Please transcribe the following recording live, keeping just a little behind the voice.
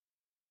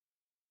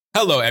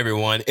Hello,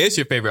 everyone. It's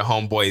your favorite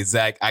homeboy,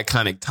 Zach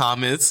Iconic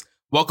Thomas.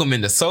 Welcome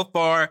into So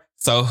Far,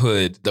 So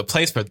Hood, the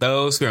place for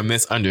those who are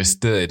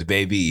misunderstood,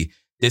 baby.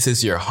 This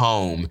is your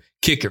home.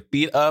 Kick your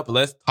feet up.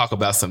 Let's talk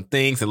about some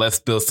things and let's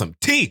spill some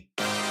tea.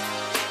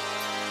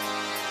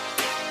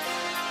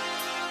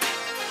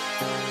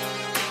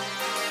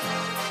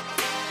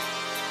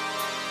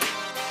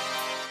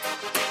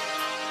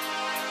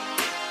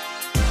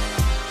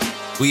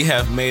 We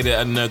have made it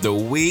another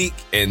week,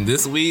 and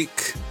this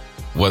week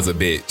was a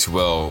bitch.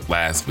 Well,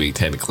 last week,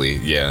 technically,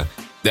 yeah.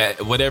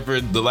 That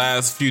whatever the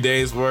last few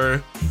days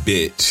were,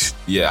 bitch.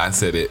 Yeah, I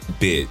said it,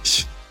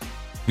 bitch.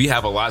 We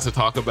have a lot to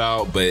talk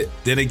about, but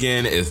then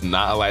again, it's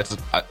not like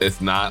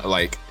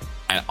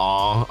at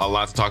all a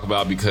lot to talk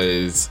about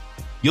because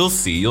you'll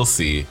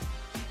see.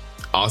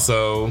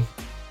 Also,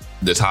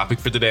 the topic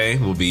for today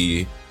will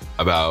be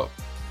about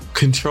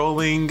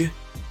controlling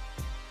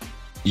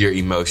your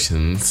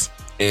emotions.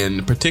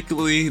 And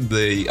particularly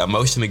the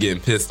emotion of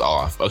getting pissed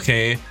off,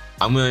 okay?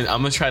 I'm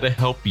gonna try to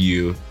help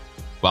you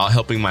while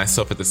helping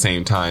myself at the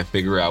same time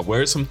figure out what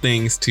are some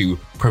things to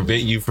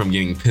prevent you from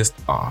getting pissed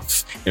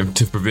off and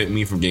to prevent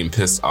me from getting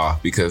pissed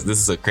off because this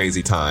is a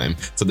crazy time.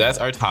 So that's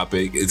our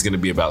topic. It's gonna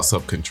be about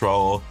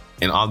self-control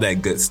and all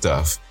that good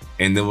stuff.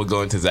 And then we'll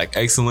go into Zach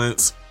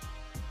Excellence.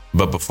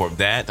 But before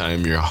that, I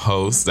am your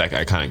host, Zach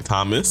Iconic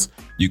Thomas.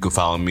 You can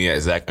follow me at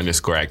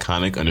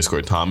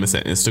Zach_Iconic_Thomas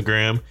at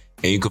Instagram.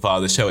 And you can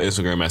follow the show at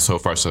Instagram at So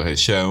Far So Hood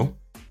Show.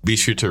 Be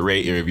sure to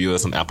rate and review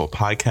us on Apple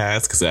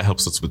Podcasts because that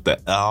helps us with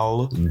the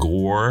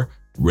algorithm.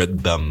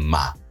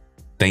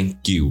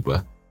 Thank you.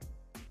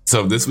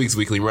 So this week's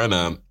weekly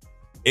run-up,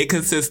 it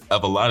consists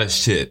of a lot of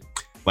shit.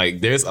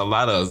 Like there's a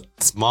lot of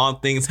small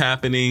things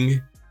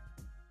happening.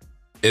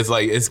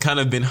 It's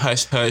kind of been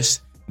hush-hush.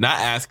 Not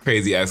as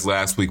crazy as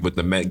last week with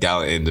the Met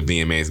Gala and the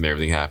VMAs and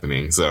everything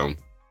happening. So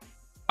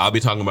I'll be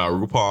talking about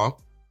RuPaul.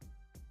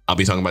 I'll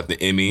be talking about the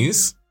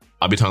Emmys.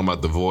 I'll be talking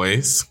about The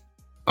Voice.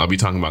 I'll be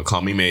talking about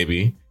Call Me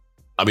Maybe.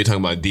 I'll be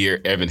talking about Dear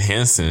Evan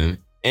Hansen.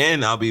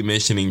 And I'll be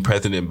mentioning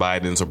President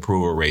Biden's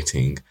approval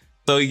rating.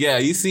 So yeah,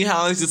 you see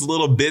how it's just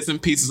little bits and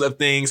pieces of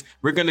things.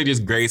 We're going to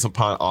just graze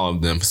upon all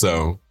of them.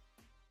 So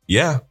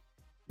yeah,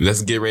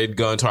 let's get ready to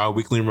go into our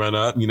weekly run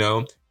up. You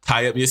know,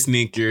 tie up your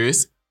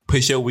sneakers,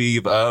 push your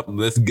weave up.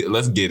 Let's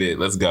get it.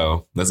 Let's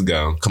go.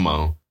 Come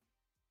on.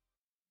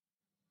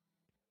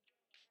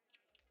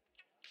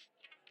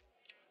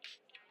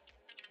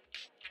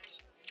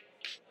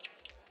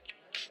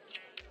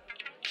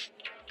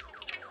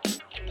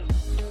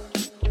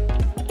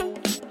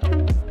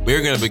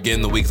 We're going to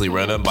begin the weekly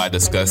run-up by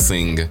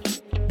discussing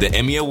the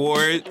Emmy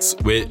Awards,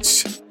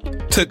 which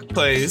took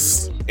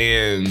place,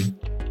 and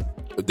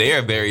they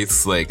are very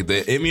slick.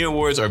 The Emmy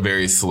Awards are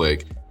very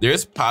slick.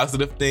 There's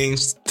positive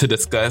things to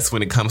discuss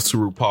when it comes to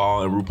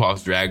RuPaul and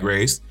RuPaul's Drag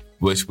Race,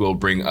 which we'll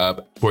bring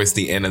up towards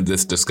the end of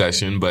this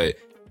discussion. But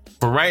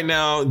for right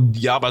now,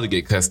 y'all about to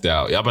get cussed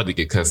out.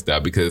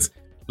 Because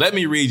let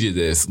me read you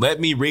this.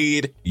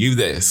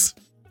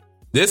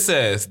 This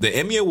says the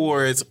Emmy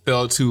Awards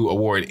failed to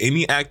award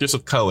any actors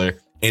of color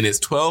in its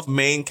 12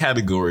 main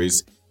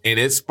categories, and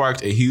it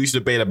sparked a huge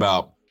debate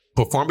about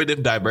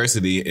performative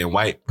diversity and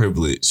white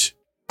privilege.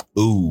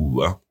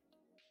 Ooh.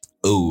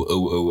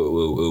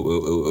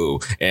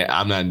 And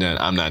I'm not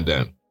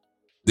done.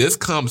 This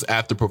comes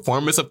after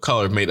performers of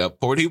color made up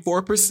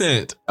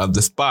 44% of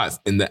the spots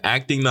in the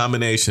acting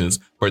nominations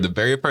for the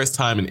very first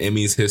time in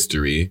Emmy's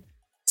history,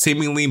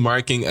 seemingly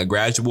marking a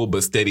gradual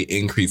but steady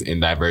increase in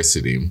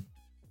diversity.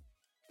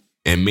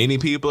 And many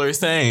people are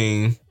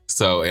saying,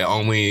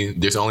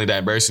 there's only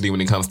diversity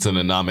when it comes to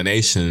the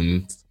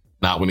nominations,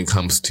 not when it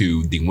comes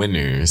to the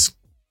winners.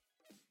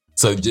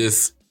 So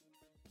just,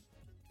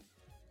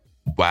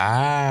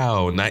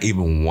 wow, not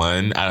even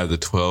one out of the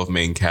 12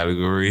 main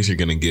categories you're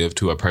going to give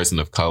to a person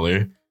of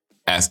color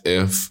as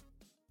if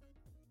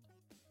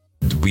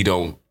we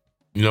don't,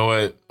 you know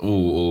what?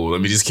 Ooh, let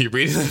me just keep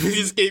reading. Let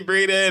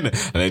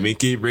me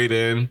keep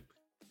reading.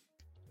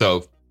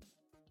 So,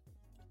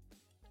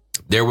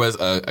 there was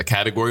a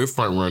category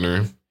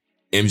frontrunner,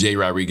 MJ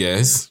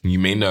Rodriguez, you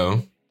may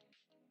know,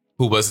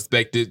 who was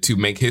expected to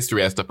make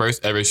history as the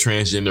first ever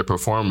transgender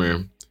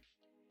performer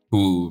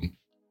who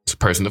is a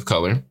person of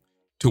color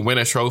to win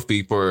a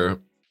trophy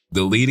for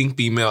the leading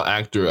female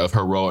actor of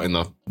her role in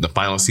the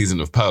final season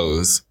of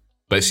Pose.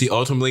 But she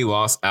ultimately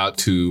lost out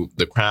to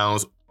The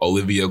Crown's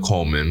Olivia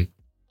Colman.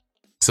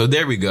 So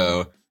there we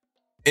go.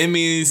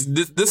 Emmys,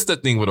 this is the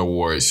thing with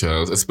award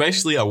shows,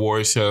 especially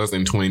award shows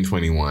in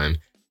 2021.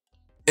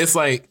 It's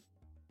like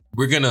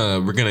we're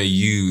gonna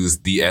use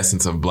the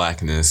essence of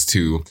blackness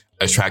to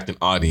attract an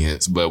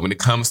audience, but when it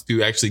comes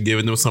to actually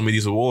giving them some of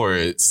these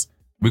awards,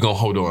 we're gonna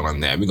hold on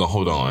that. We're gonna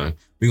hold on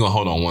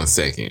 1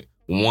 second.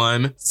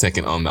 1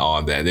 second on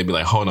all that. They'd be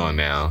like, hold on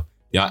now,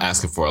 y'all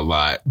asking for a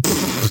lot.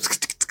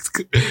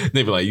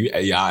 They'd be like,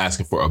 y'all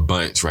asking for a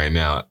bunch right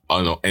now.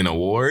 Oh no, an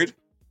award?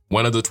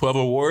 One of the 12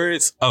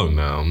 awards? Oh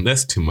no,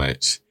 that's too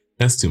much.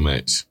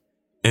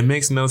 It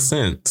makes no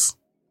sense.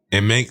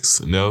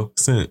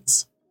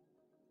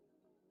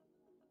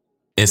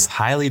 It's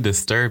highly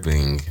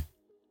disturbing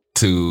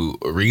to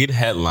read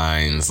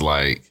headlines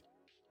like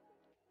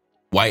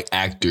white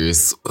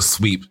actors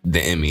sweep the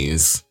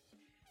Emmys.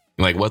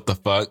 Like, what the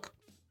fuck?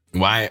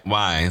 Why?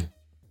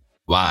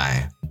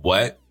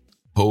 What?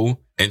 Who?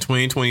 In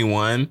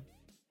 2021?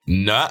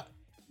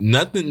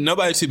 Nothing.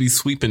 Nobody should be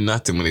sweeping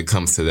nothing when it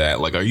comes to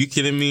that. Like, are you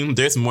kidding me?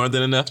 There's more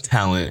than enough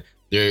talent.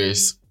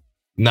 There's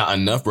not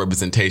enough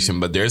representation,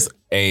 but there's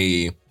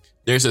a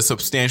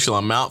substantial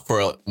amount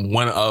for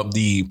one of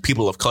the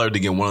people of color to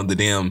get one of the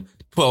damn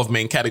 12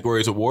 main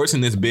categories awards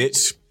in this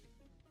bitch.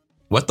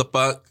 What the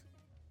fuck?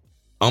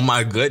 Oh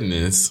my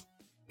goodness.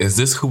 Is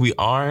this who we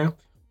are?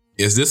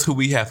 Is this who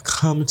we have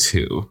come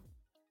to?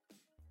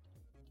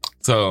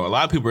 So a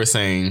lot of people are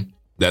saying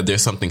that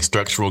there's something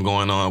structural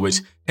going on,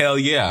 which hell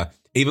yeah.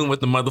 Even with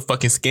the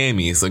motherfucking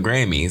scammies, the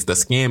Grammys, the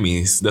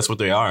scammies, that's what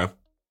they are.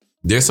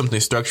 There's something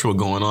structural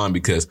going on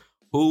because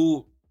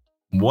who,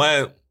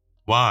 what,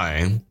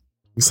 why?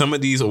 Some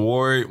of these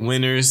award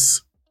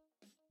winners,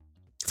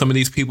 some of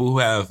these people who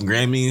have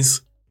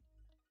Grammys,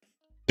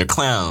 they're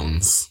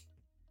clowns.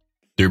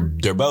 They're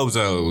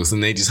bozos,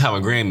 and they just have a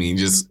Grammy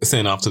just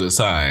sent off to the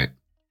side.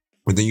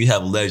 But then you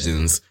have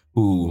legends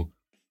who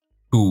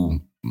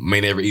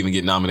may never even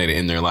get nominated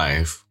in their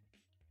life.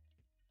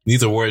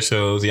 These award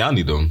shows, y'all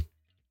need them.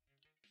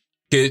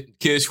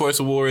 Kids Choice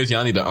Awards,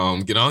 y'all need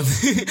to get on.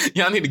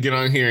 Y'all need to get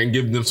on here and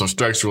give them some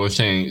structural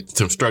change,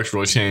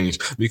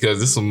 because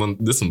this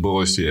some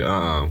bullshit.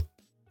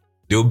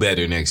 Do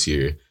better next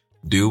year.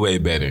 Do way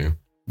better,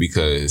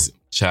 because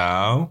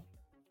child,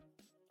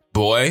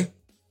 boy,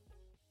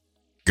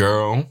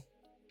 girl,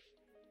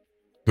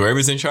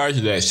 whoever's in charge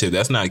of that shit,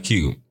 that's not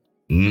cute.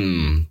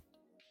 In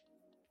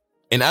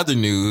other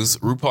news,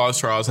 RuPaul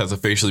Charles has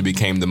officially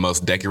become the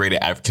most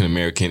decorated African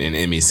American in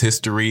Emmys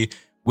history,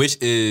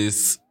 which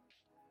is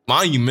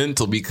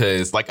monumental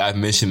because, like I've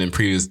mentioned in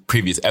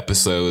previous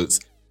episodes,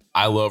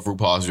 I love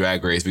RuPaul's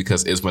Drag Race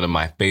because it's one of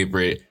my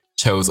favorite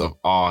shows of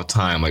all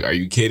time. Like, are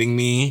you kidding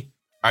me?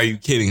 Are you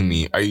kidding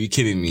me? Are you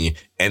kidding me?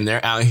 And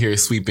they're out here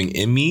sweeping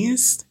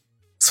Emmys.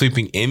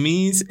 Sweeping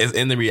Emmys is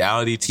in the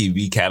reality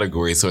TV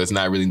category, so it's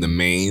not really the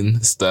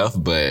main stuff,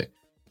 but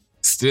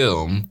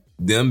still,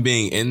 them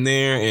being in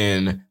there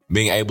and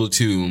being able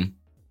to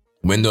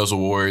win those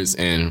awards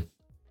and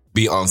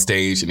be on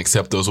stage and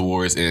accept those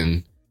awards,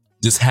 and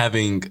just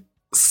having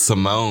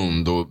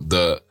Simone,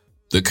 the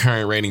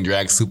current reigning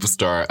drag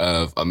superstar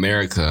of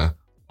America,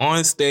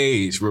 on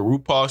stage with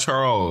RuPaul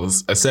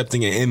Charles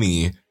accepting an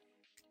Emmy,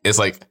 it's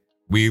like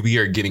we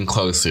are getting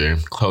closer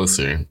and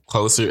closer.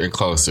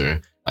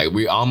 Like,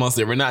 we're almost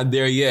there. We're not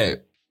there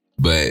yet,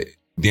 but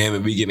damn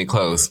it, we getting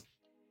close.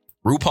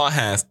 RuPaul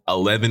has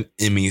 11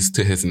 Emmys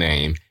to his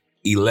name,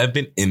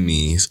 11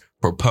 Emmys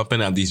for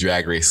pumping out these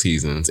Drag Race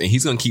seasons, and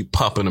he's gonna keep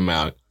pumping them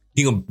out.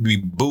 He's gonna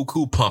be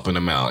buku pumping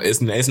them out.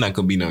 It's not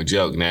gonna be no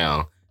joke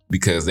now,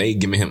 because they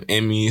giving him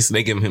Emmys.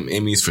 They giving him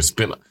Emmys for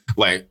spin.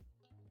 Like,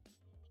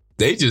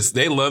 they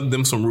love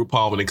them some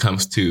RuPaul when it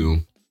comes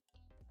to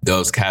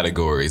those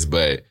categories,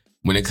 but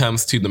when it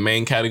comes to the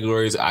main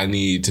categories, I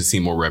need to see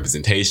more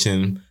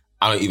representation.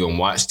 I don't even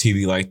watch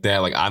TV like that.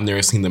 Like, I've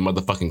never seen the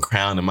motherfucking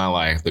Crown in my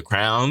life. The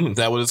Crown? Is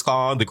that what it's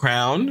called? The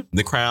Crown?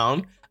 The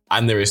Crown?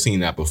 I've never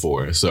seen that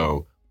before.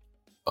 So,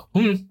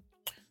 who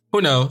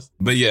knows?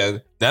 But yeah,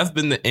 that's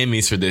been the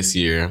Emmys for this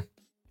year.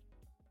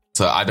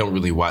 So I don't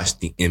really watch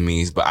the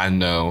Emmys, but I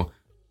know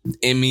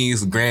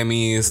Emmys,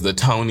 Grammys, the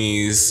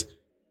Tonys,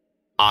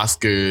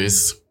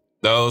 Oscars,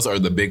 those are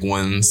the big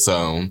ones.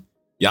 So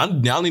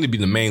y'all need to be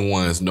the main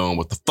ones knowing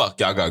what the fuck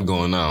y'all got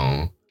going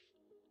on.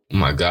 Oh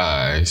my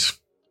gosh.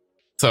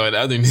 So in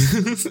other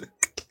news,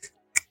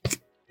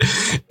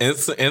 and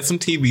some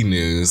TV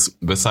news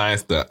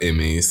besides the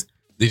Emmys,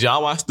 did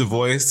y'all watch The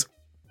Voice?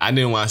 I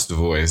didn't watch The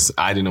Voice.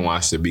 I didn't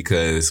watch it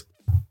because,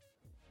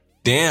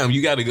 damn,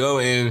 you got to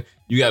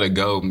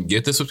go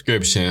get the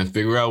subscription,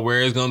 figure out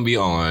where it's going to be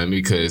on,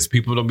 because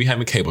people don't be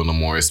having cable no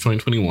more. It's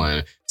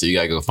 2021. So you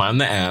got to go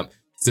find the app,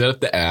 set up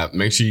the app,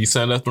 make sure you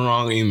set up the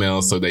wrong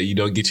email so that you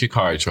don't get your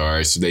card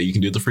charged, so that you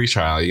can do the free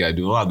trial. You got to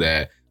do all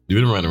that, do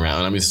the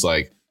runaround. I'm just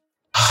like,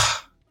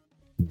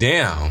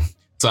 damn.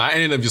 So I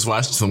ended up just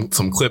watching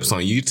some clips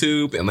on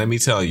YouTube, and let me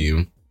tell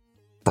you,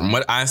 from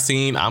what I've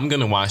seen, I'm going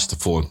to watch the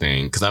full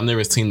thing because I've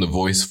never seen The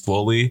Voice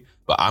fully,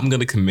 but I'm going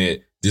to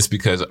commit just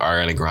because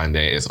Ariana Grande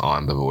is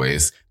on The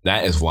Voice.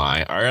 That is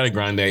why Ariana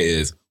Grande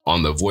is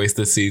on The Voice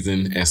this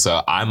season. And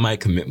so I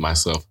might commit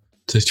myself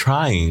to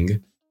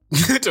trying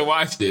to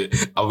watch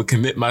it. I would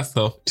commit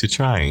myself to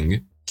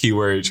trying.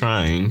 Keyword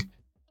trying.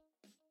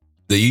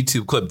 The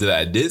YouTube clip that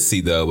I did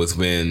see, though, was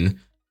when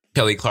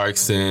Kelly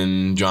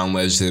Clarkson, John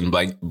Legend,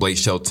 Blake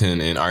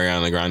Shelton, and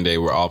Ariana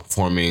Grande were all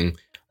performing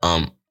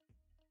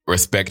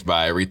Respect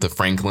by Aretha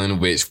Franklin,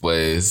 which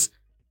was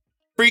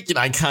freaking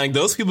iconic.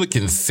 Those people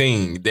can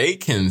sing. They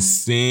can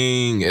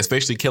sing,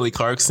 especially Kelly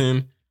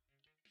Clarkson.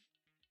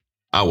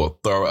 I will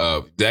throw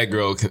up. That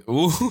girl can,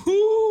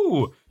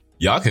 ooh,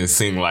 y'all can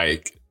sing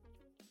like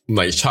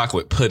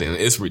chocolate pudding.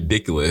 It's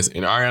ridiculous.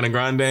 And Ariana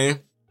Grande,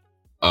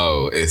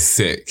 oh, it's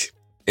sick.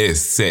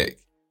 It's sick.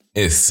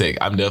 It's sick.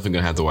 I'm definitely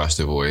gonna have to watch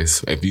The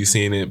Voice. If you've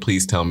seen it,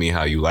 please tell me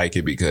how you like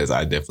it because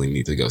I definitely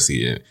need to go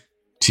see it.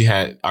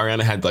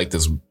 Ariana had like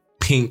this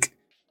pink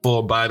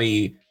full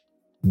body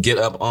get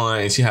up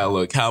on, and she had a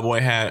little cowboy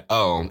hat.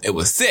 Oh, it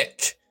was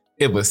sick.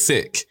 It was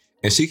sick.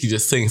 And she could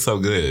just sing so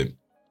good.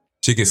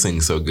 She can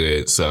sing so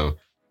good. So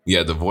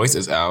yeah, The Voice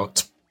is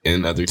out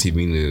in other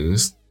TV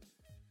news.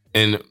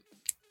 And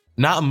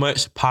not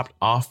much popped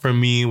off for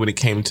me when it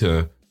came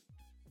to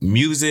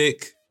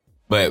music,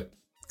 but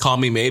Call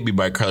Me Maybe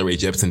by Carly Rae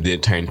Jepsen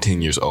did turn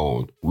 10 years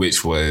old,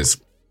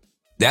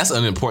 that's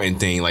an important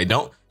thing. Like,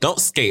 don't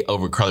skate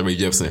over Carly Rae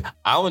Jepsen.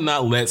 I would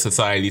not let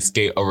society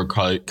skate over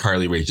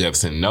Carly Rae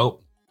Jepsen.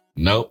 Nope,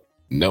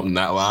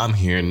 not while I'm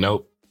here.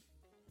 Nope.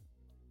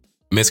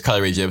 Miss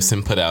Carly Rae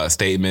Jepsen put out a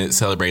statement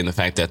celebrating the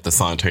fact that the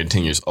song turned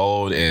 10 years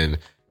old and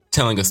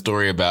telling a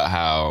story about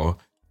how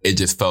it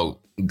just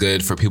felt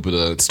good for people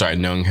to start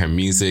knowing her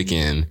music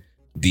and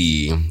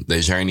the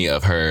journey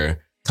of her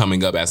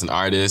coming up as an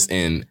artist.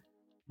 And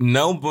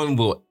no one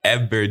will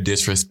ever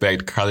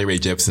disrespect Carly Rae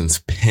Jepsen's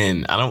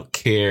pen. I don't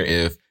care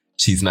if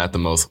she's not the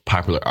most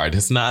popular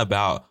artist. It's not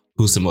about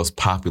who's the most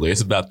popular.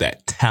 It's about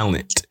that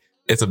talent.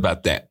 It's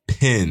about that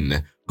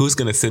pen. Who's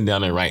going to sit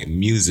down and write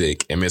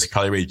music? And Miss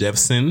Carly Rae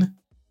Jepsen,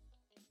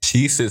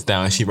 she sits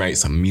down and she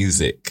writes some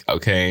music,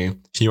 okay?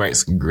 She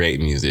writes great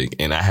music.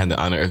 And I had the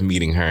honor of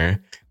meeting her,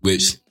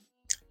 which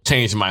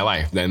changed my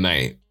life that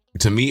night.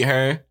 To meet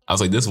her, I was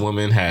like, this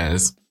woman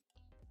has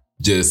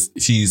just,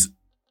 she's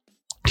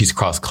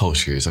cross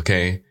cultures,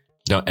 okay?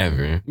 Don't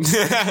ever.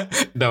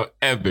 Don't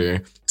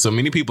ever. So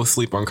many people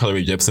sleep on Carly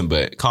Rae Jepsen,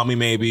 but Call Me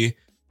Maybe,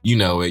 you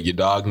know it. Your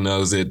dog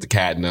knows it. The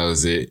cat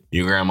knows it.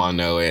 Your grandma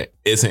know it.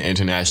 It's an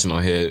international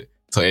hit.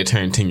 So it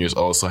turned 10 years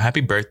old. So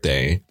happy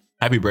birthday.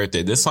 Happy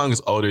birthday. This song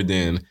is older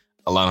than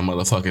a lot of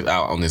motherfuckers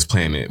out on this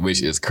planet,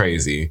 which is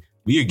crazy.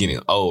 We are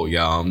getting old,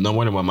 y'all. No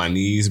wonder why my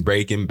knees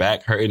breaking,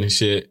 back hurting and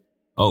shit.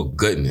 Oh,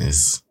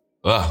 goodness.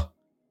 Ugh.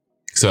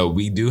 So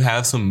we do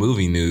have some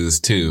movie news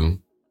too,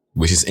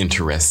 which is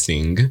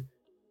interesting.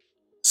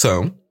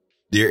 So,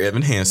 Dear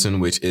Evan Hansen,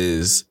 which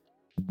is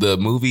the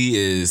movie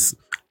is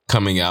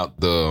coming out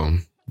the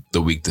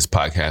week this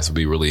podcast will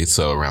be released.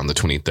 So around the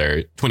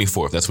 23rd,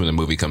 24th, that's when the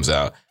movie comes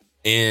out.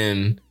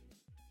 And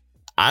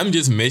I'm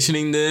just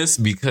mentioning this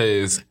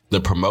because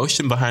the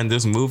promotion behind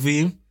this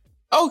movie,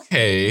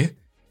 okay,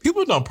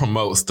 people don't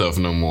promote stuff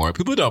no more.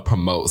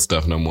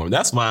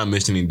 That's why I'm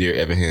mentioning Dear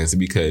Evan Hansen,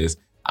 because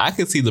I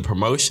can see the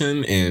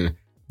promotion and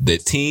the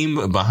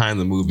team behind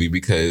the movie,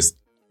 because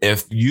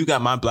if you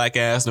got my black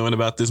ass knowing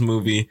about this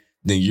movie,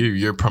 then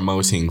you're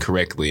promoting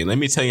correctly. And let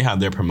me tell you how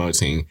they're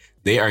promoting.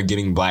 They are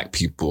getting black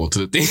people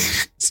to the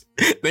theaters.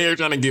 They are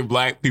trying to get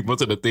black people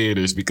to the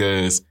theaters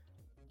because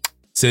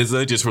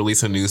SZA just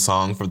released a new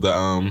song for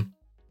the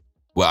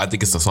well, I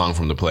think it's a song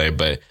from the play,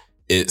 but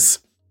it's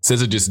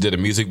SZA just did a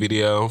music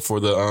video for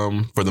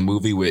the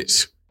movie,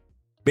 which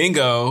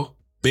bingo.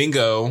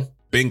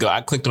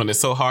 I clicked on it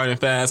so hard and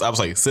fast. I was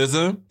like,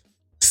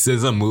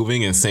 SZA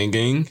moving and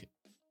singing.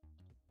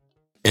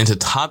 And to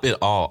top it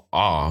all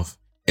off,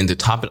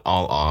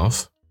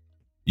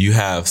 you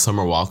have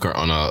Summer Walker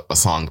on a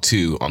song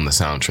too on the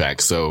soundtrack.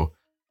 So,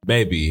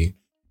 baby,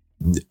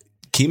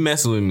 keep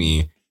messing with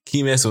me.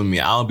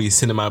 I'll be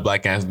sitting my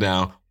black ass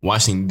down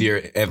watching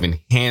Dear Evan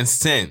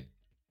Hansen.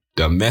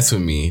 Don't mess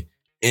with me.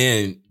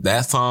 And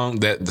that song,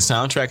 that the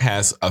soundtrack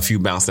has a few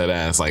bounce that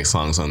ass like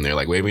songs on there,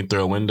 like Waving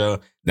Through a Window.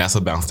 That's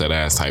a bounce that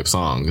ass type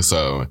song.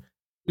 So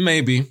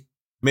maybe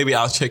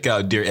I'll check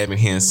out Dear Evan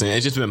Hansen.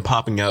 It's just been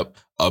popping up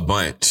a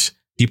bunch.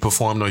 He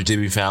performed on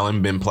Jimmy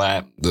Fallon, Ben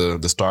Platt, the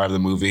star of the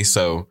movie.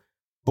 So,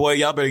 boy,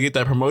 y'all better get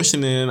that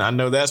promotion in. I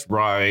know that's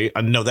right.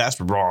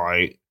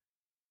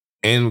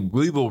 And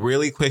we will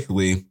really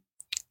quickly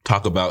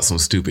talk about some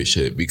stupid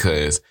shit,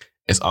 because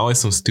it's always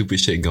some stupid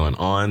shit going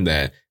on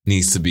that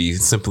needs to be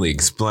simply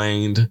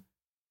explained.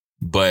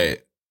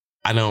 But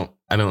I don't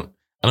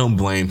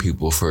blame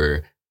people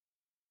for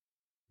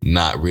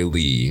not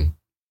really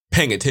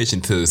paying attention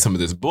to some of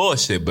this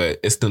bullshit, but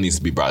it still needs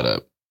to be brought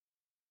up.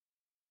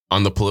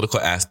 On the political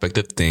aspect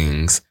of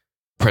things,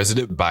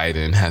 President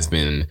Biden has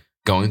been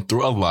going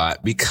through a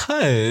lot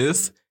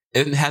because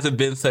it hasn't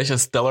been such a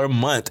stellar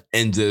month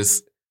in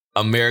just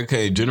America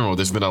in general.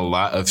 There's been a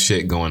lot of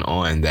shit going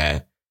on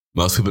that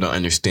most people don't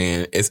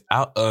understand. It's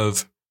out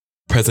of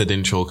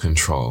presidential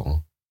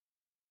control.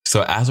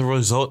 So as a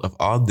result of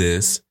all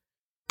this,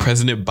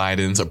 President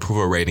Biden's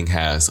approval rating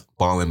has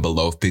fallen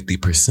below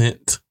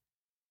 50%,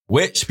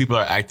 which people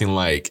are acting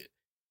like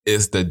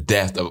is the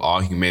death of all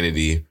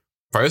humanity.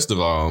 First of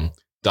all,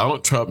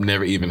 Donald Trump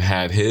never even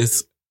had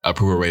his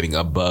approval rating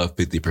above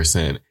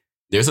 50%.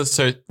 There's a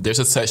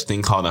such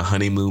thing called a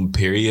honeymoon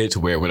period,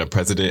 where when a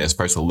president is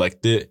first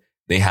elected,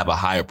 they have a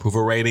high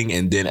approval rating.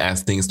 And then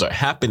as things start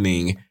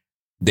happening,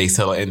 they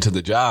settle into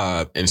the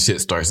job and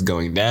shit starts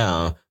going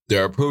down.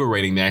 Their approval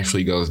rating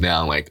naturally goes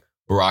down. Like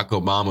Barack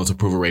Obama's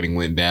approval rating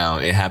went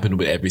down. It happened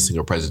with every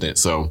single president.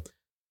 So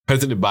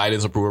President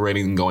Biden's approval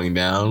rating going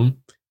down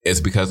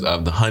is because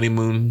of the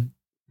honeymoon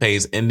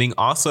phase ending.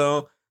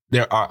 Also,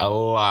 there are a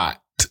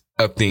lot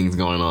of things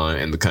going on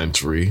in the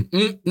country.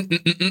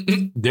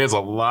 There's a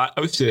lot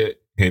of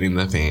shit hitting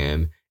the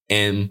fan.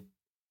 And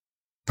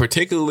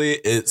particularly,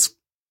 it's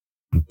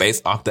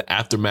based off the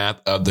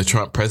aftermath of the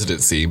Trump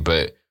presidency.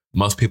 But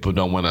most people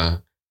don't want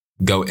to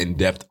go in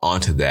depth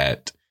onto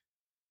that.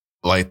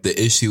 Like the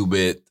issue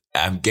with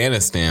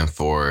Afghanistan,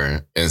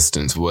 for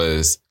instance,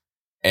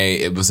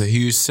 it was a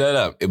huge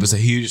setup. It was a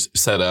huge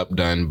setup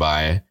done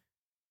by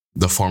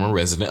the former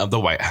resident of the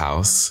White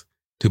House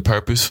to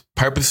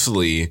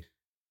purposefully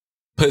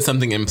put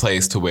something in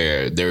place to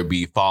where there would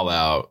be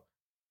fallout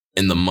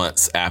in the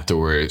months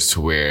afterwards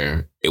to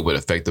where it would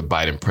affect the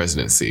Biden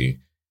presidency.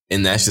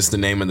 And that's just the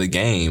name of the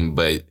game.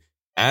 But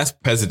as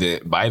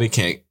president, Biden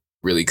can't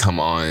really come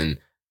on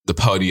the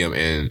podium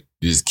and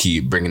just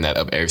keep bringing that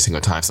up every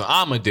single time. So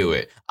I'm going to do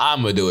it.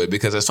 I'm going to do it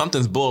because if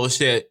something's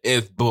bullshit,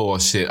 it's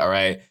bullshit. All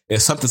right.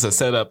 If something's a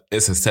setup,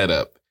 it's a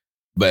setup.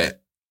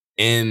 But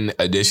in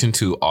addition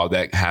to all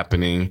that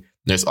happening,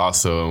 there's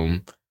also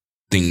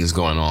things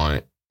going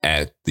on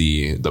at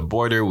the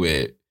border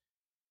with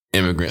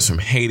immigrants from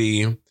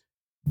Haiti,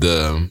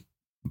 the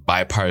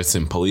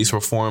bipartisan police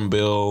reform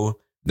bill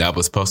that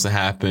was supposed to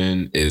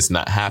happen is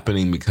not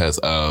happening because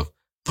of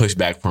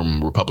pushback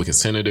from Republican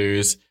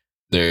senators.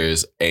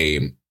 There's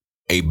a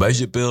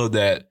budget bill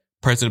that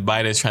President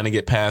Biden is trying to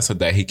get passed so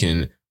that he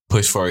can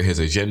push forward his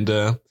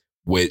agenda,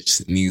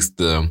 which needs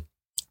the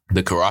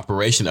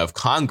cooperation of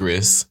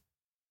Congress.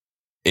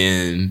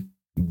 And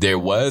there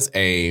was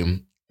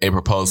a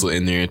proposal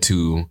in there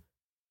to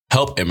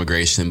help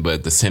immigration,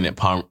 but the Senate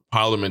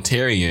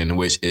parliamentarian,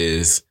 which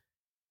is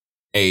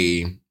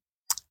a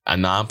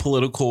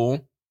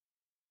non-political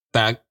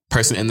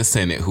person in the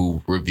Senate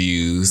who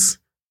reviews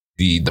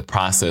the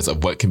process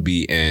of what can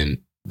be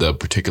in the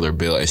particular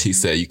bill. And she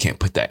said, you can't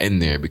put that in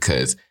there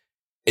because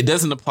it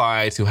doesn't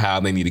apply to how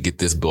they need to get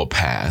this bill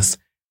passed.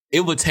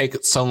 It would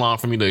take so long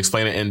for me to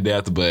explain it in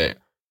depth, but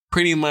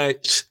pretty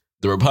much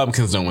the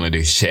Republicans don't want to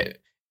do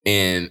shit.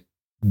 And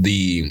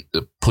the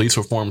police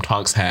reform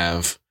talks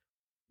have,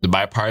 the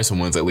bipartisan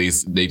ones at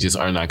least, they just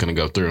are not going to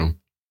go through.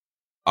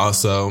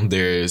 Also,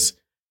 there's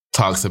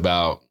talks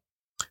about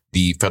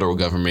the federal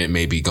government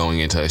may be going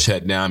into a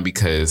shutdown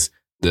because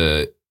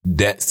the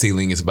debt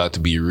ceiling is about to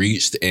be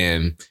reached,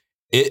 and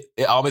it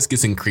always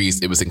gets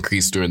increased. It was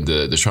increased during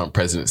the Trump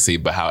presidency,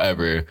 but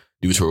however,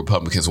 due to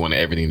Republicans wanting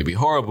everything to be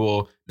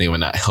horrible, they would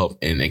not help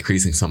in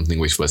increasing something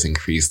which was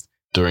increased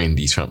during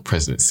the Trump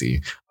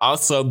presidency.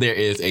 Also, there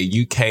is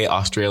a UK,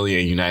 Australia,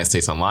 and United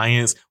States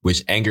alliance,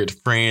 which angered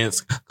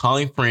France,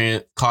 causing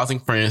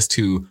France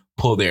to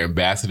pull their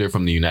ambassador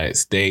from the United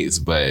States.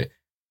 But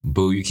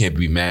boo, you can't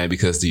be mad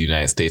because the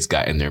United States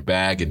got in their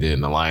bag and did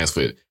an alliance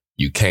with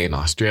UK and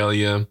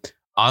Australia.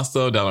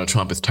 Also, Donald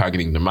Trump is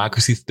targeting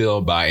democracy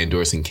still by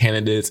endorsing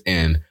candidates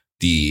in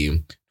the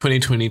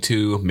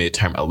 2022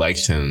 midterm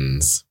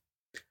elections.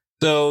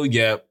 So,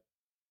 yep,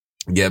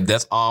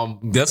 that's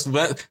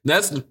what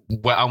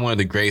I wanted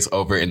to grace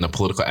over in the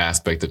political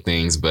aspect of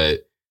things.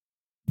 But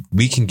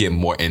we can get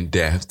more in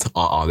depth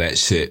on all that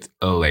shit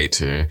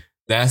later.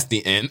 That's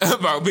the end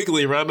of our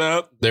weekly run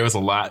up. There was a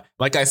lot,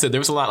 like I said, there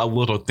was a lot of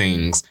little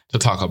things to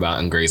talk about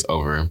and grace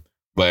over.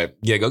 But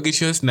yeah, go get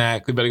you a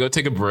snack. We better go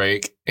take a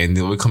break. And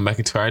then we'll come back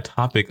into our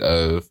topic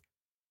of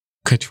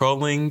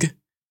controlling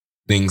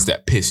things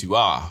that piss you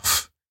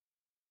off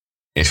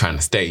and trying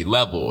to stay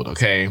leveled.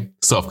 Okay.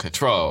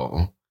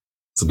 Self-control.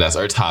 So that's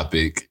our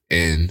topic.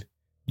 And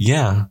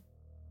yeah,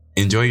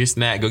 enjoy your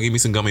snack. Go get me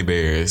some gummy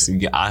bears.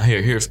 Here's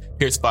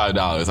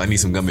 $5. I need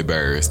some gummy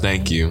bears.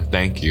 Thank you.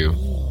 Thank you.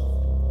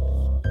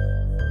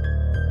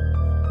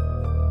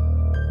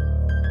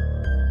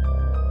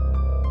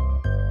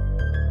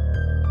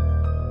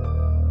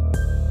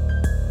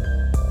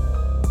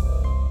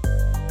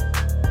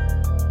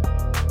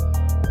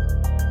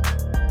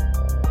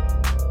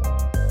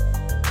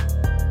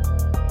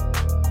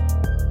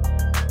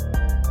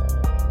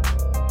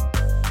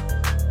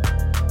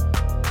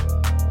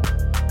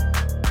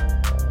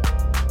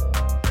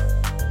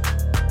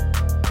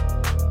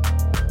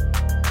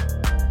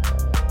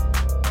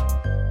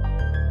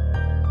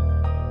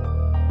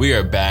 We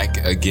are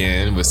back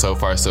again with So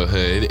Far So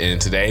Hood,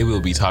 and today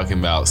we'll be talking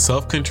about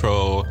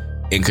self-control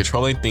and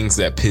controlling things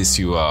that piss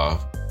you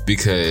off.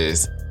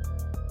 Because,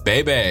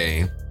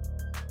 baby,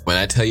 when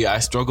I tell you I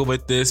struggle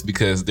with this,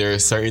 because there are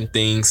certain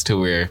things to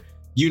where,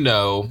 you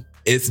know,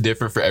 it's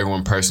different for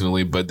everyone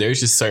personally, but there's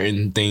just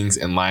certain things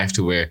in life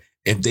to where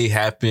if they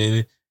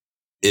happen,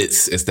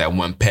 it's that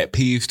one pet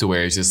peeve to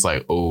where it's just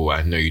like, oh,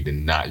 I know you did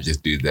not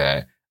just do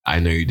that. I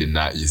know you did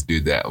not just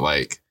do that.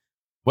 Like,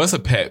 what's a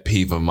pet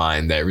peeve of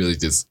mine that really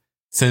just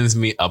sends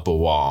me up a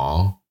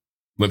wall?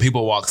 When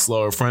people walk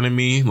slow in front of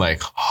me,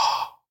 like,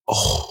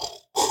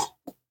 oh,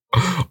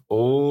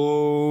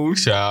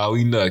 child,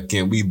 we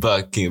knucking, we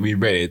bucking, we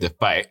ready to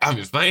fight. I'm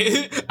just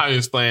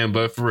playing,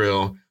 but for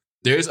real,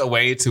 there's a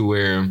way to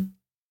where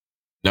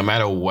no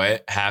matter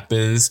what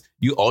happens,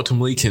 you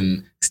ultimately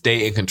can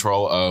stay in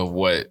control of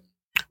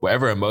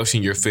whatever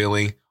emotion you're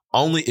feeling,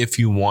 only if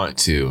you want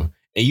to.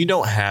 And you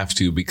don't have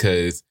to,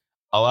 because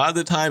a lot of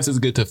the times it's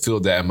good to feel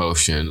that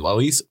emotion. At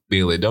least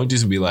feel it. Don't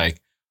just be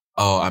like,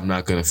 oh, I'm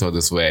not going to feel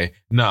this way.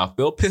 No,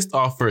 feel pissed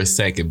off for a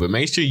second, but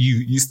make sure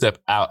you step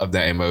out of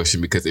that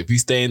emotion, because if you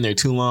stay in there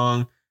too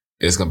long,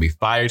 it's going to be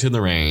fire to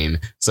the rain.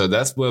 So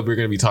that's what we're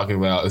going to be talking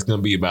about. It's going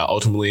to be about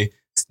ultimately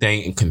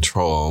staying in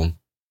control.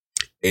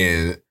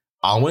 And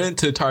I wanted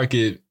to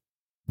target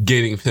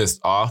getting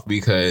pissed off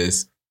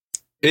because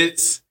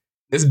it's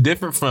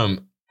different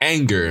from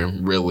anger,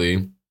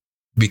 really,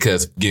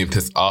 because getting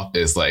pissed off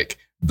is like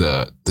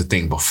the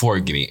thing before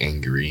getting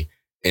angry.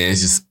 And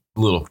it's just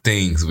little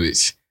things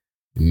which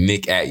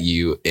nick at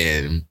you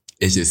and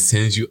it just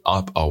sends you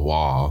up a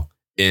wall.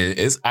 And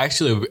it's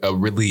actually a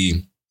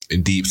really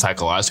deep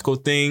psychological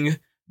thing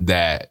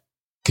that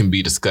can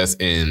be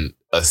discussed in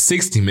a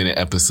 60-minute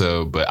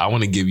episode. But I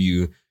want to give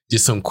you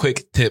just some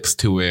quick tips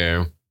to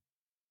where,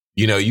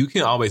 you know, you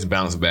can always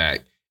bounce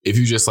back. If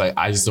you just like,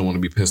 I just don't want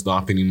to be pissed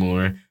off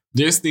anymore.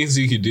 There's things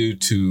you can do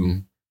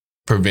to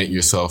prevent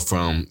yourself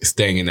from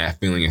staying in that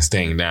feeling and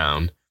staying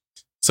down.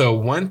 So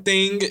one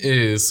thing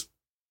is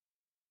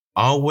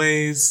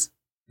always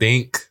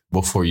think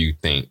before you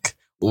think,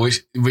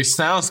 which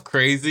sounds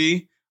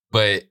crazy,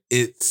 but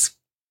it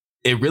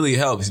really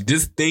helps.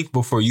 Just think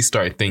before you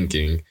start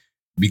thinking,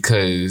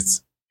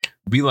 because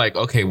be like,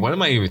 okay, what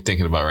am I even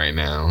thinking about right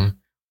now?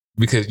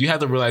 Because you have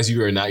to realize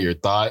you are not your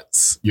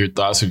thoughts. Your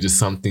thoughts are just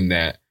something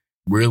that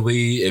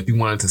really, if you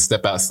wanted to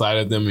step outside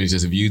of them and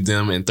just view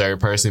them in third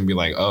person, be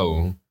like,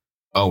 oh,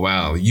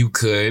 wow, you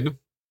could,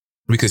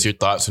 because your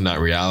thoughts are not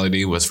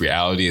reality. What's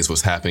reality is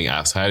what's happening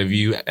outside of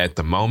you at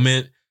the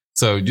moment.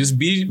 So just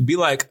be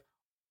like,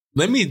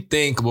 let me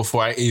think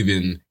before I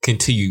even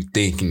continue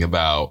thinking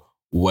about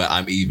what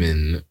I'm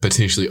even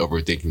potentially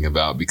overthinking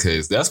about,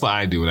 because that's what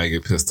I do when I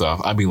get pissed off.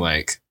 I'll be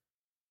like,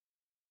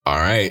 all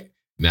right,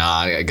 now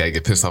I gotta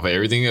get pissed off at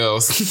everything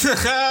else,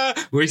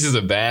 which is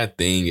a bad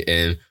thing.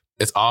 And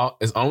it's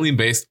only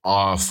based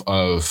off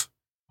of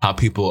how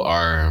people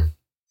are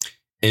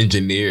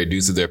engineered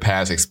due to their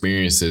past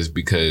experiences,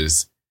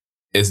 because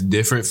it's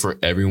different for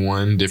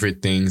everyone.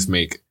 Different things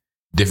make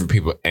different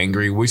people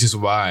angry, which is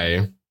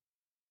why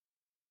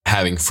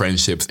having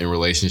friendships and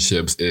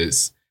relationships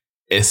is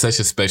such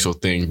a special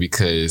thing,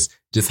 because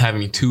just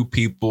having two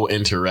people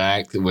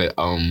interact with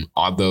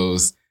all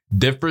those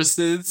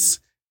differences,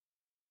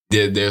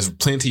 there's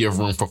plenty of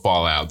room for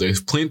fallout.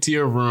 There's plenty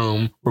of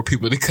room for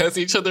people to cuss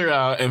each other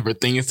out and for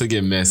things to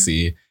get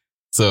messy.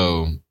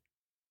 So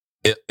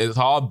it's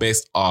all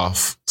based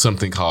off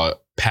something called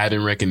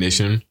pattern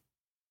recognition,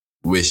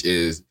 which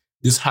is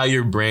just how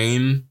your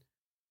brain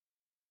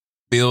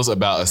feels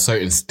about a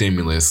certain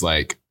stimulus.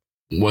 Like,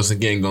 once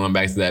again, going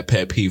back to that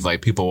pet peeve,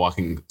 like people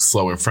walking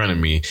slow in front of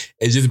me,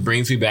 it just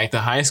brings me back to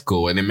high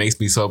school, and it makes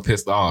me so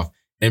pissed off.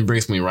 And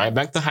brings me right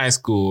back to high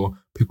school.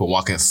 People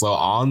walking slow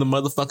on the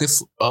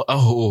motherfuckers.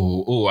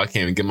 I can't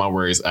even get my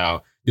words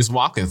out. Just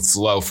walking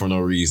slow for no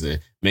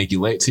reason. Make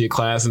you late to your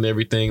class and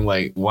everything.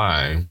 Like,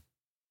 why?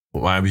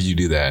 Why would you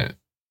do that?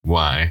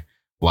 Why?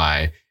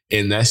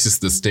 And that's just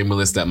the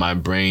stimulus that my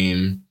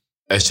brain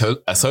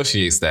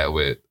associates that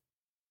with.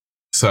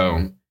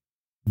 So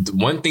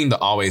one thing to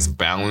always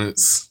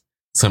balance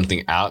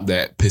something out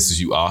that pisses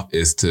you off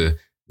is to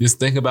just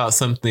think about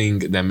something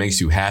that makes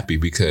you happy,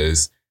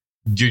 because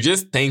you're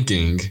just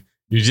thinking.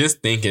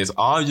 It's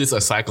all just a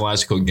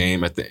psychological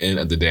game at the end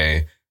of the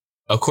day.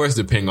 Of course,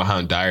 depending on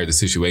how dire the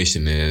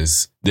situation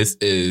is, this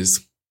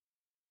is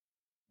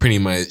pretty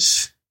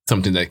much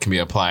something that can be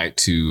applied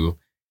to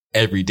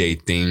everyday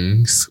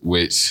things,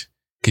 which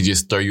could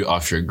just throw you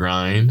off your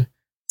grind.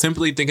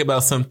 Simply think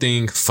about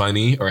something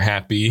funny or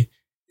happy,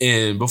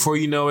 and before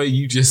you know it,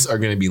 you just are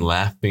going to be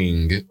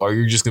laughing, or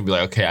you're just going to be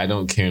like, okay, I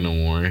don't care no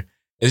more.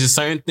 It's just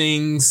certain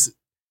things,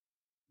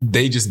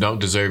 they just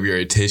don't deserve your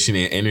attention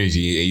and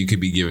energy, and you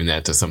could be giving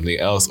that to something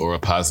else, or a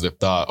positive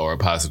thought or a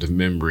positive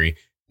memory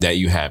that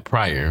you had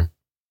prior.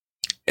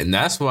 And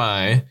that's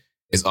why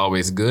it's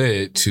always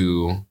good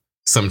to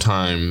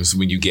sometimes,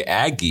 when you get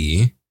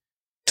aggy,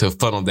 to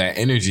funnel that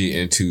energy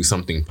into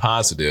something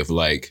positive.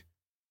 Like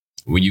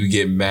when you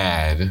get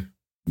mad,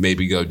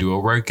 maybe go do a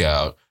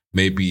workout,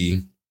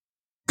 maybe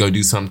go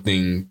do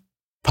something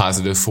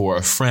positive for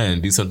a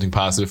friend, do something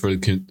positive for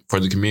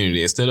the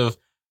community, instead of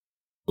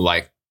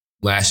like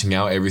lashing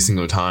out every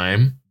single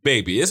time.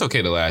 Baby, it's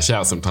okay to lash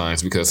out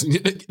sometimes, because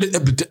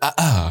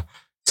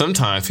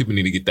sometimes people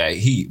need to get that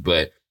heat,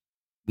 but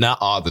not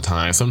all the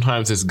time.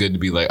 Sometimes it's good to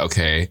be like,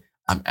 okay,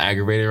 I'm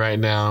aggravated right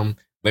now.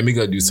 Let me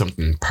go do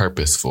something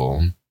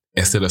purposeful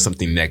instead of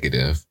something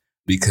negative,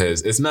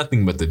 because it's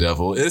nothing but the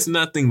devil. It's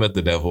nothing but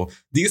the devil.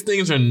 These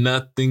things are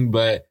nothing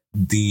but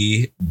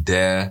the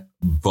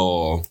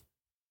devil.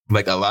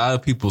 Like, a lot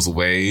of people's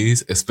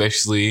ways,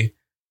 especially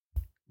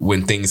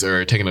when things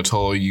are taking a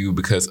toll on you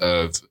because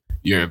of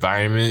your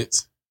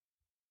environment,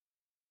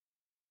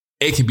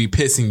 it can be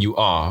pissing you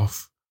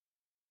off.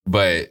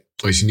 But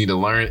what you need to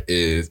learn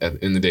is, at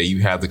the end of the day,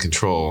 you have the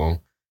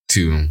control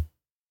to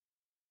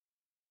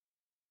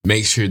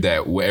make sure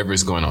that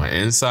whatever's going on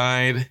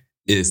inside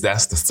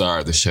that's the star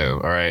of the show.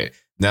 All right.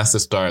 That's the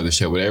star of the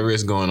show. Whatever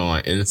is going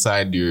on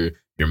inside your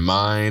your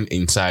mind,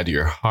 inside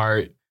your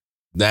heart,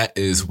 that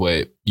is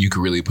what you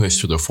can really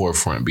push to the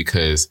forefront,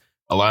 because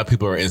a lot of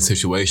people are in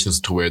situations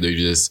to where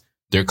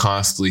they're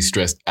constantly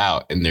stressed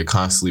out and they're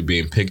constantly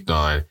being picked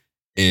on.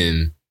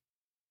 And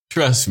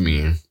trust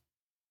me,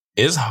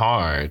 it's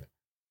hard.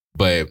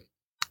 But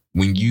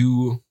when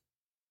you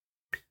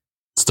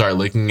start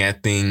looking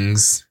at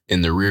things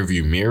in the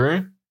rearview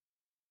mirror,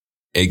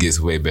 it gets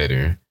way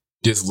better.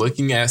 Just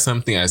looking at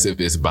something as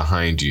if it's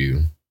behind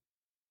you,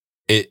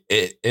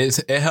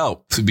 it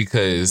helps,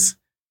 because,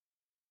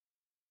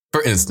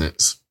 for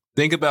instance,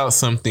 think about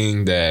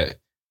something that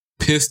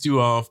pissed you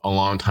off a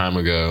long time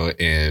ago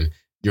and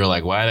you're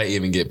like, why did I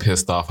even get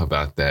pissed off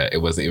about that?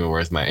 It wasn't even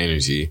worth my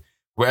energy.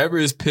 Wherever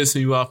is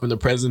pissing you off in the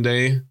present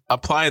day,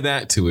 apply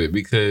that to it,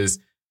 because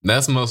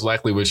that's most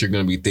likely what you're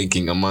going to be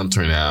thinking a month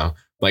from now.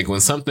 Like when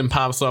something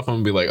pops up, I'm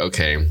going to be like,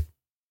 okay,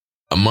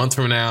 a month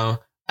from now,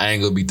 I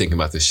ain't going to be thinking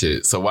about this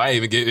shit. So why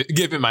even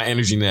give it my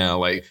energy now?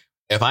 Like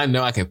if I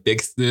know I can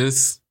fix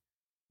this,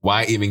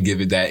 why even give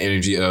it that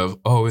energy of,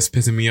 oh, it's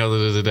pissing me off. Da,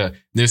 da, da, da.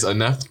 There's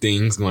enough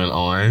things going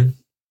on.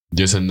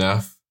 There's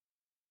enough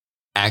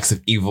acts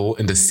of evil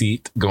and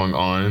deceit going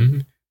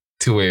on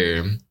to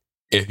where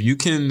if you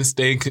can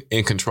stay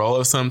in control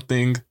of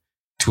something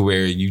to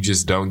where you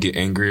just don't get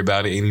angry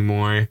about it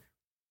anymore,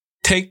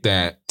 take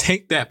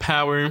that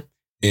power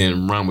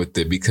and run with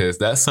it, because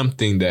that's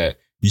something that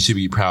you should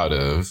be proud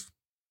of,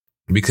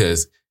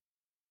 because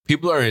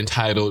people are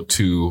entitled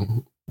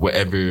to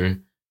whatever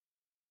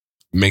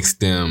makes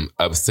them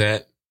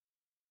upset,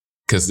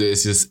 because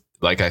it's just,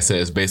 like I said,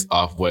 it's based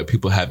off what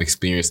people have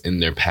experienced in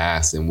their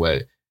past and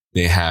what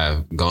they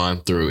have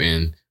gone through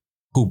and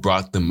who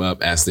brought them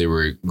up as they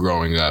were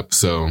growing up.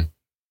 So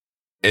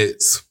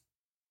it's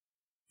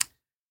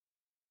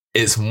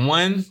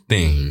one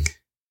thing.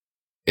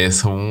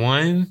 It's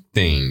one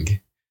thing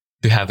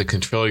to have to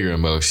control your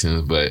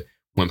emotions, but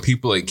when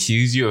people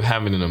accuse you of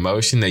having an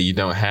emotion that you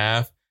don't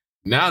have,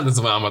 now this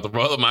is when I'm about to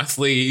roll up my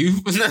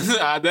sleeve.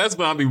 That's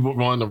when I'll be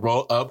wanting to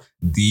roll up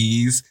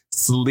these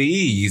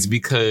sleeves,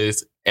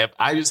 because if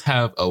I just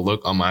have a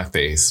look on my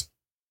face,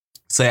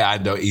 say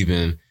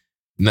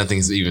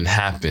nothing's even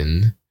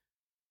happened,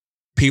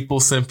 people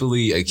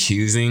simply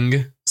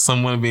accusing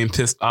someone of being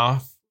pissed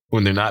off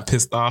when they're not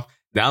pissed off,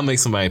 that'll make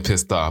somebody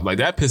pissed off. Like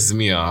that pisses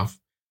me off.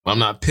 When I'm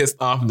not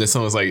pissed off, and then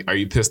someone's like, are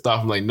you pissed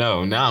off? I'm like,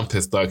 no, now I'm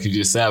pissed off because you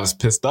just said I was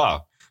pissed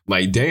off.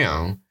 Like,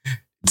 damn.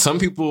 Some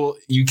people,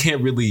 you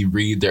can't really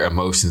read their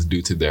emotions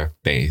due to their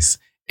face.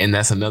 And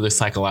that's another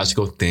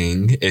psychological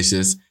thing. It's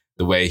just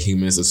the way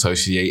humans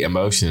associate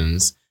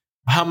emotions.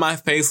 How my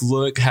face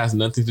look has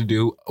nothing to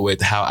do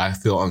with how I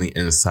feel on the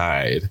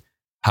inside.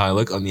 How I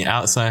look on the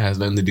outside has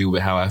nothing to do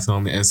with how I feel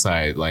on the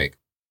inside. Like,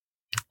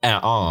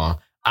 at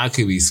all. I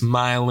could be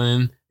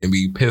smiling and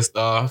be pissed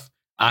off.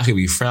 I could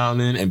be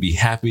frowning and be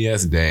happy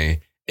as a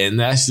day. And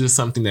that's just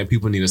something that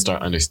people need to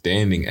start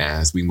understanding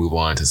as we move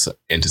on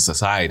into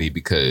society,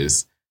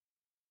 because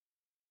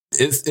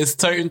it's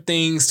certain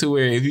things to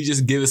where if you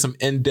just give it some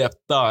in-depth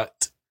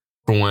thought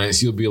for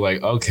once, you'll be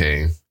like,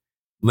 okay,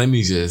 let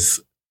me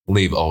just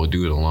leave old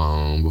dude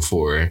alone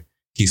before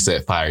he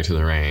set fire to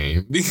the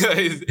rain.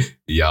 Because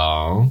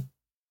y'all,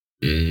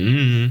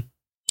 and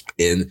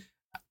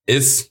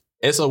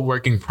it's a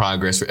work in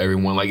progress for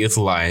everyone. Like it's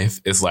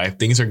life.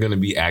 Things are going to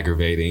be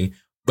aggravating,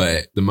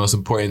 but the most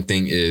important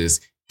thing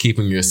is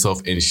keeping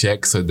yourself in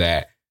check so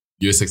that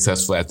you're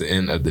successful at the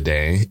end of the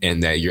day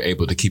and that you're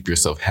able to keep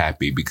yourself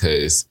happy,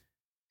 because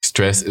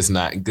stress is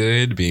not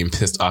good. Being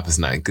pissed off is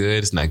not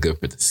good. It's not good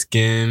for the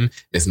skin.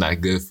 It's not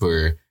good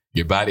for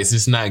your body. It's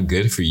just not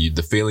good for you.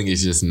 The feeling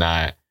is just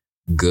not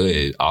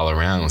good all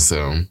around.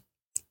 So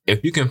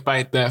if you can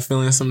fight that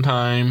feeling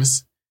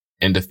sometimes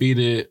and defeat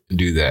it,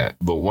 do that.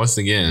 But once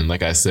again,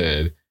 like I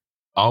said,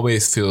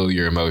 always feel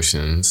your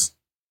emotions.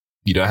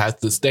 You don't have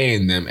to stay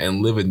in them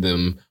and live in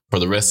them for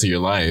the rest of your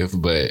life,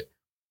 but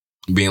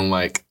being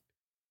like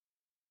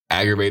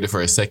aggravated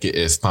for a second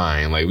is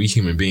fine. Like we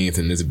human beings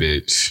in this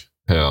bitch,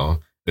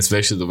 hell,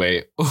 especially the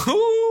way,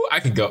 I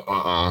could go,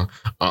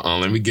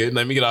 let me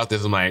get off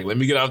this mic. Let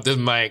me get off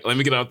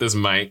this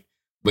mic.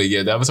 But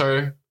yeah, that was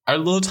our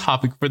little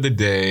topic for the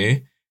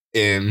day.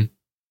 And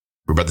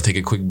we're about to take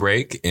a quick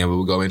break and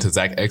we'll go into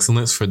Zach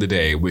Excellence for the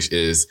day, which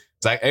is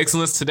Zach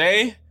Excellence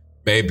today.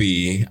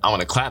 Baby, I want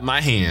to clap my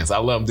hands. I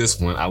love this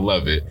one. I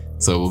love it.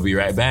 So we'll be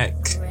right back.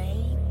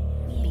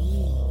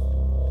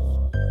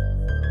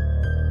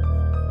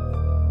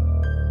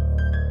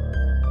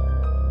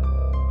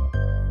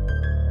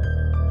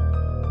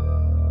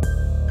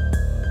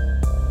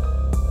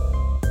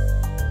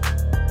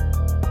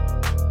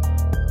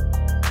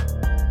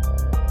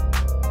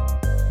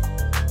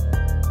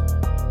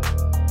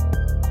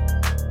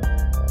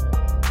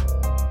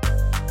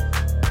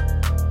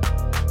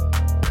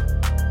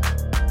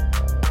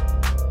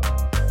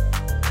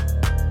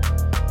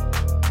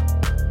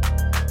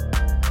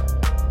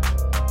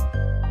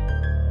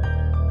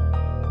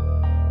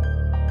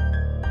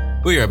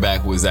 We are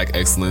back with Zach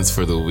Excellence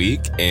for the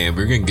week, and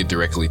we're going to get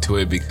directly to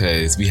it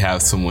because we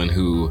have someone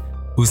who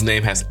whose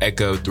name has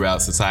echoed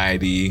throughout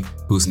society,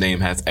 whose name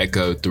has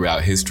echoed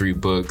throughout history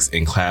books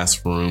and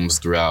classrooms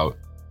throughout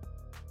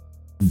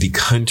the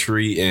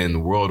country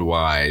and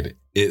worldwide.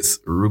 It's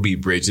Ruby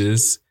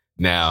Bridges.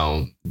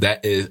 Now,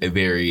 that's a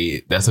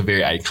very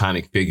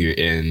iconic figure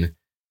in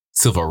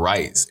civil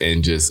rights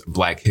and just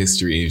Black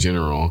history in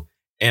general.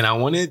 And I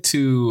wanted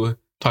to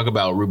talk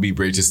about Ruby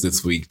Bridges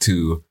this week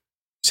to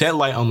shed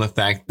light on the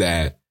fact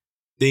that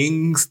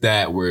things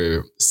that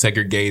were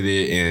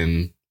segregated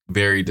and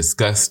very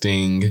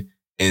disgusting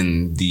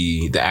in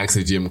the acts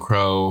of Jim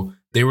Crow,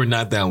 they were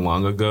not that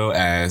long ago,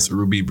 as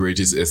Ruby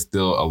Bridges is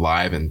still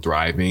alive and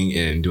thriving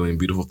and doing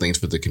beautiful things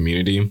for the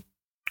community.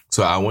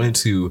 So I wanted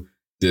to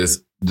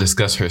just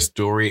discuss her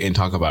story and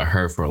talk about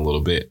her for a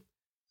little bit.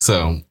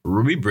 So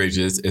Ruby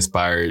Bridges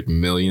inspired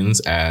millions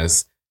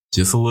as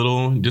just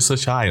a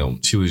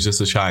child. She was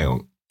just a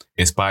child,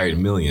 inspired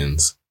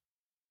millions.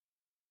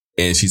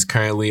 And she's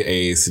currently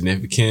a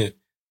significant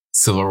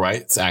civil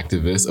rights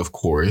activist, of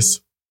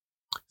course.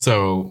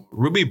 So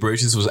Ruby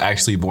Bridges was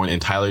actually born in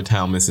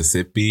Tylertown,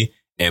 Mississippi,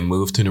 and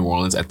moved to New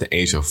Orleans at the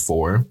age of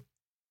 4.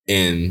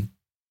 And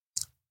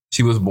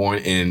she was born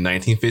in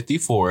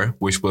 1954,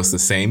 which was the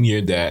same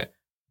year that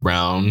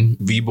Brown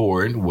v.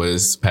 Board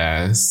was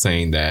passed,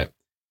 saying that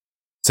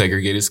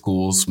segregated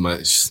schools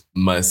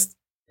must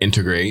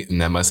integrate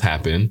and that must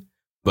happen.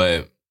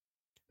 But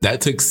that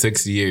took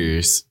 6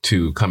 years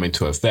to come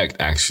into effect,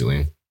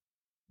 actually.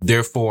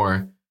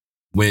 Therefore,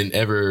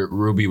 whenever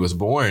Ruby was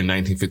born in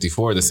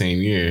 1954, the same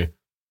year,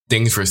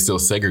 things were still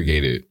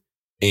segregated.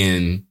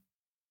 And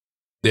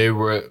there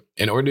were,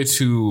 in order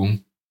to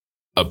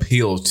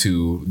appeal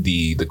to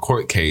the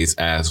court case,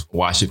 as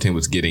Washington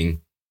was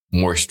getting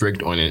more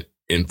strict on it,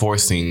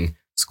 enforcing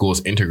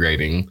schools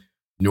integrating,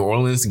 New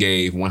Orleans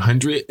gave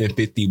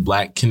 150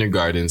 Black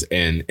kindergartens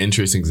an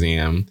entrance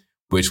exam,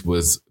 which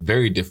was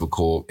very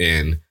difficult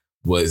and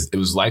it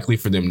was likely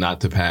for them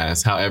not to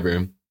pass.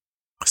 However,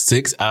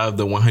 6 out of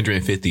the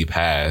 150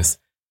 passed,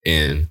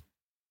 and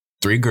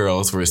 3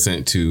 girls were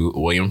sent to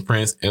William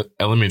Frantz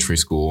Elementary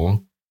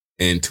School,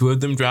 and 2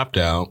 of them dropped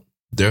out.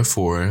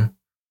 Therefore,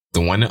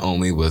 the one and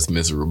only was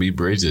Miss Ruby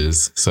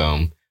Bridges.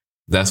 So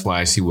that's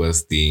why she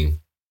was the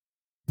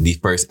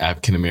first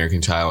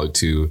African-American child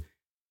to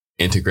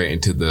integrate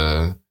into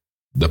the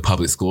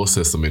public school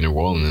system in New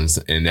Orleans.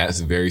 And that's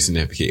very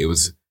significant. It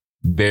was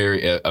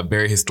a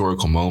very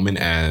historical moment,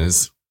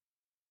 as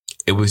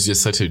it was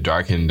just such a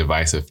dark and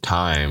divisive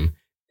time,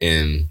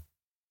 and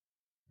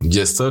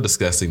just so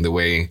disgusting the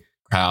way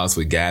crowds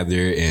would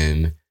gather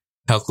and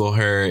heckle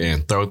her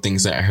and throw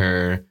things at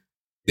her.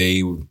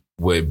 They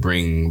would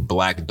bring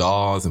black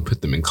dolls and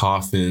put them in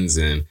coffins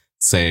and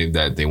say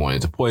that they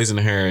wanted to poison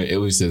her. It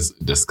was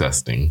just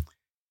disgusting.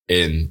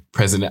 And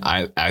President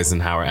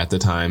Eisenhower at the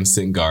time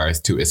sent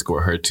guards to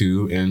escort her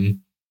to and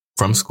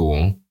from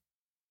school.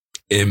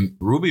 And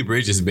Ruby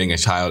Bridges, being a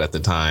child at the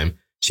time,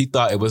 she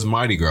thought it was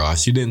Mardi Gras.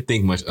 She didn't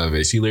think much of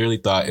it. She literally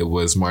thought it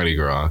was Mardi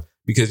Gras.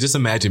 Because just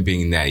imagine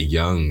being that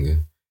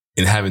young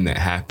and having that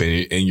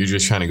happen, and you're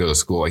just trying to go to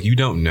school. Like, you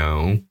don't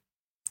know.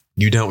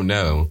 You don't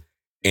know.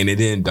 And it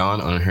didn't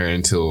dawn on her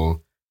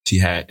until she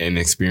had an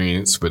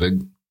experience with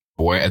a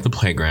boy at the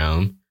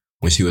playground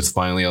when she was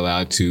finally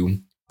allowed to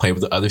play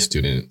with the other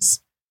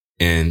students.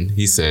 And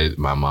he said,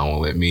 "My mom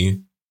won't let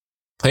me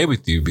play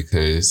with you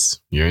because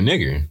you're a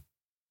nigger."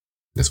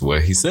 That's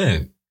what he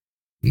said.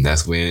 And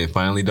that's when it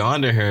finally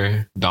dawned on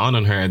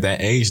her at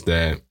that age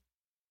that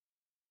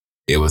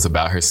it was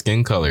about her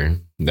skin color.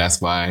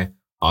 That's why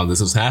all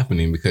this was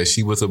happening, because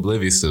she was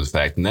oblivious to the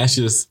fact. And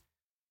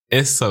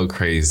it's so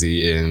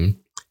crazy. And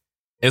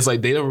it's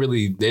like they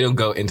don't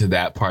go into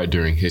that part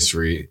during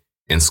history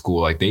in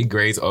school. Like, they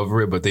graze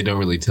over it, but they don't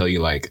really tell you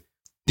like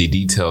the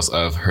details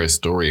of her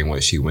story and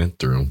what she went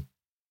through.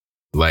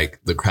 Like,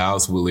 the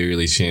crowds will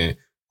literally chant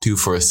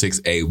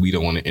 246A, we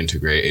don't want to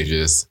integrate. It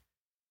just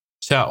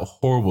shout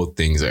horrible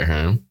things at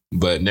her.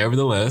 But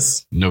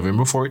nevertheless,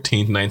 November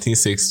 14th,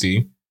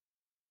 1960,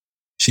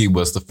 she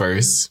was the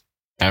first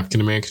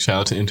African-American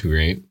child to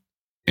integrate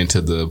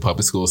into the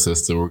public school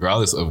system,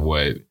 regardless of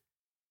what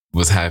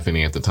was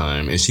happening at the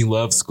time. And she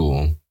loved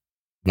school.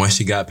 Once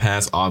she got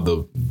past all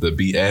the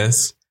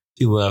BS,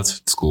 she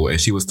loved school. And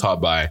she was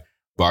taught by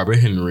Barbara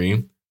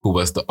Henry, who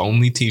was the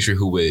only teacher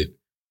who would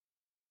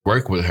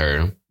work with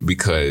her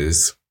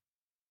because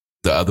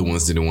the other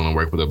ones didn't want to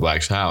work with a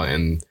Black child.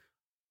 And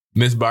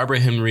Miss Barbara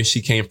Henry,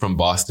 she came from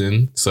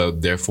Boston, so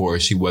therefore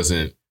she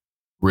wasn't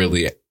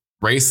really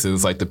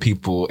racist like the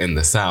people in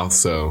the South.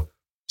 So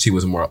she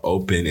was more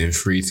open and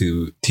free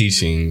to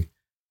teaching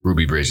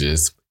Ruby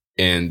Bridges.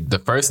 And the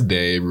first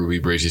day Ruby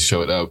Bridges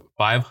showed up,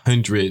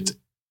 500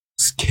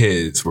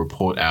 kids were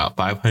pulled out.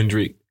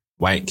 500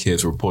 white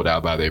kids were pulled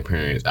out by their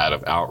parents out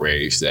of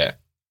outrage that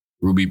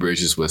Ruby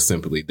Bridges was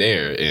simply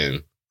there.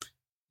 And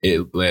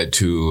it led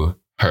to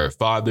her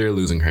father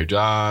losing her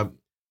job.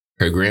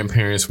 Her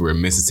grandparents were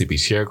Mississippi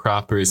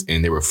sharecroppers,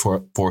 and they were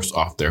forced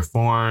off their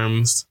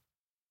farms.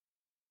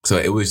 So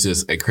it was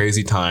just a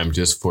crazy time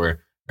just for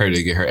her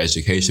to get her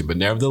education. But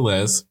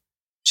nevertheless,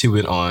 she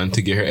went on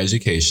to get her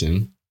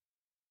education.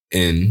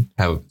 and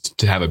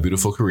have a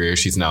beautiful career.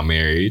 She's now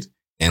married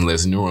and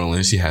lives in New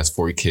Orleans. She has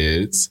 4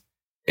 kids,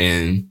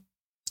 and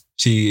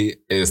she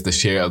is the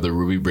chair of the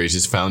Ruby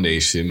Bridges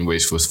Foundation,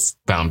 which was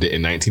founded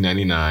in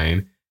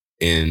 1999,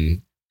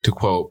 and to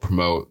quote,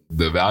 promote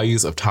the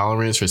values of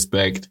tolerance,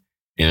 respect,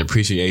 and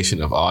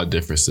appreciation of all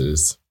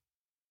differences.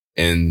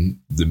 And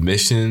the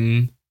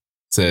mission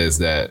says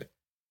that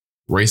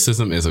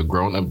racism is a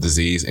grown-up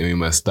disease and we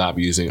must stop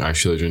using our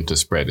children to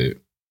spread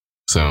it.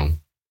 So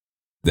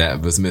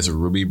that was Miss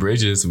Ruby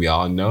Bridges. We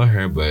all know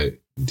her, but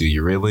do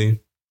you really?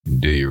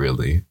 Do you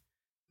really?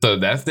 So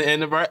that's the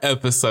end of our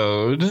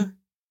episode.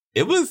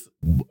 It was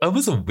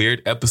a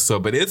weird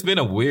episode, but it's been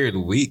a weird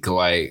week.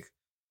 Like,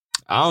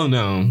 I don't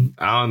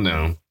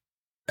know.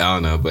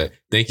 But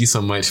thank you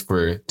so much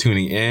for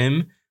tuning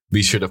in.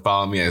 Be sure to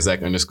follow me at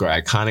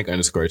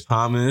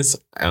Zach_iconic_Thomas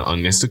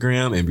on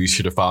Instagram. And be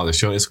sure to follow the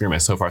show Instagram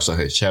at So Far So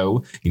Hood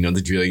Show. You know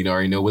the drill. You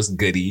already know what's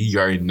goody. You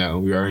already know.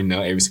 We already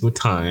know every single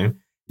time.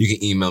 You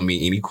can email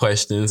me any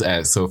questions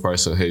at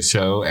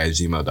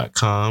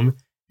sofarsohoodshow@gmail.com.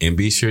 And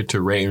be sure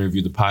to rate and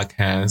review the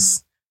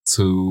podcast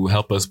to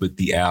help us with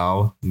the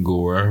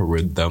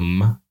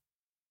algorithm.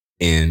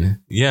 And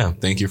yeah,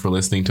 thank you for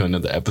listening to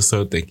another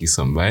episode. Thank you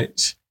so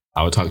much.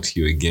 I will talk to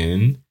you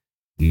again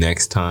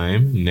next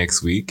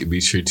week.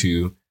 Be sure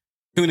to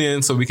tune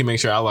in so we can make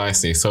sure our lives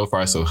stay so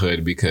far so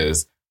hood,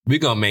 because we're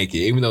going to make it.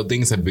 Even though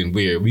things have been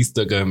weird, we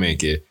still going to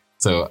make it.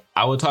 So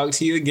I will talk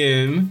to you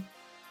again.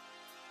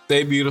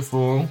 Stay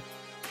beautiful.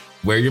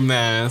 Wear your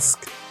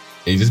mask.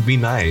 And just be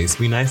nice.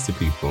 Be nice to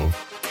people.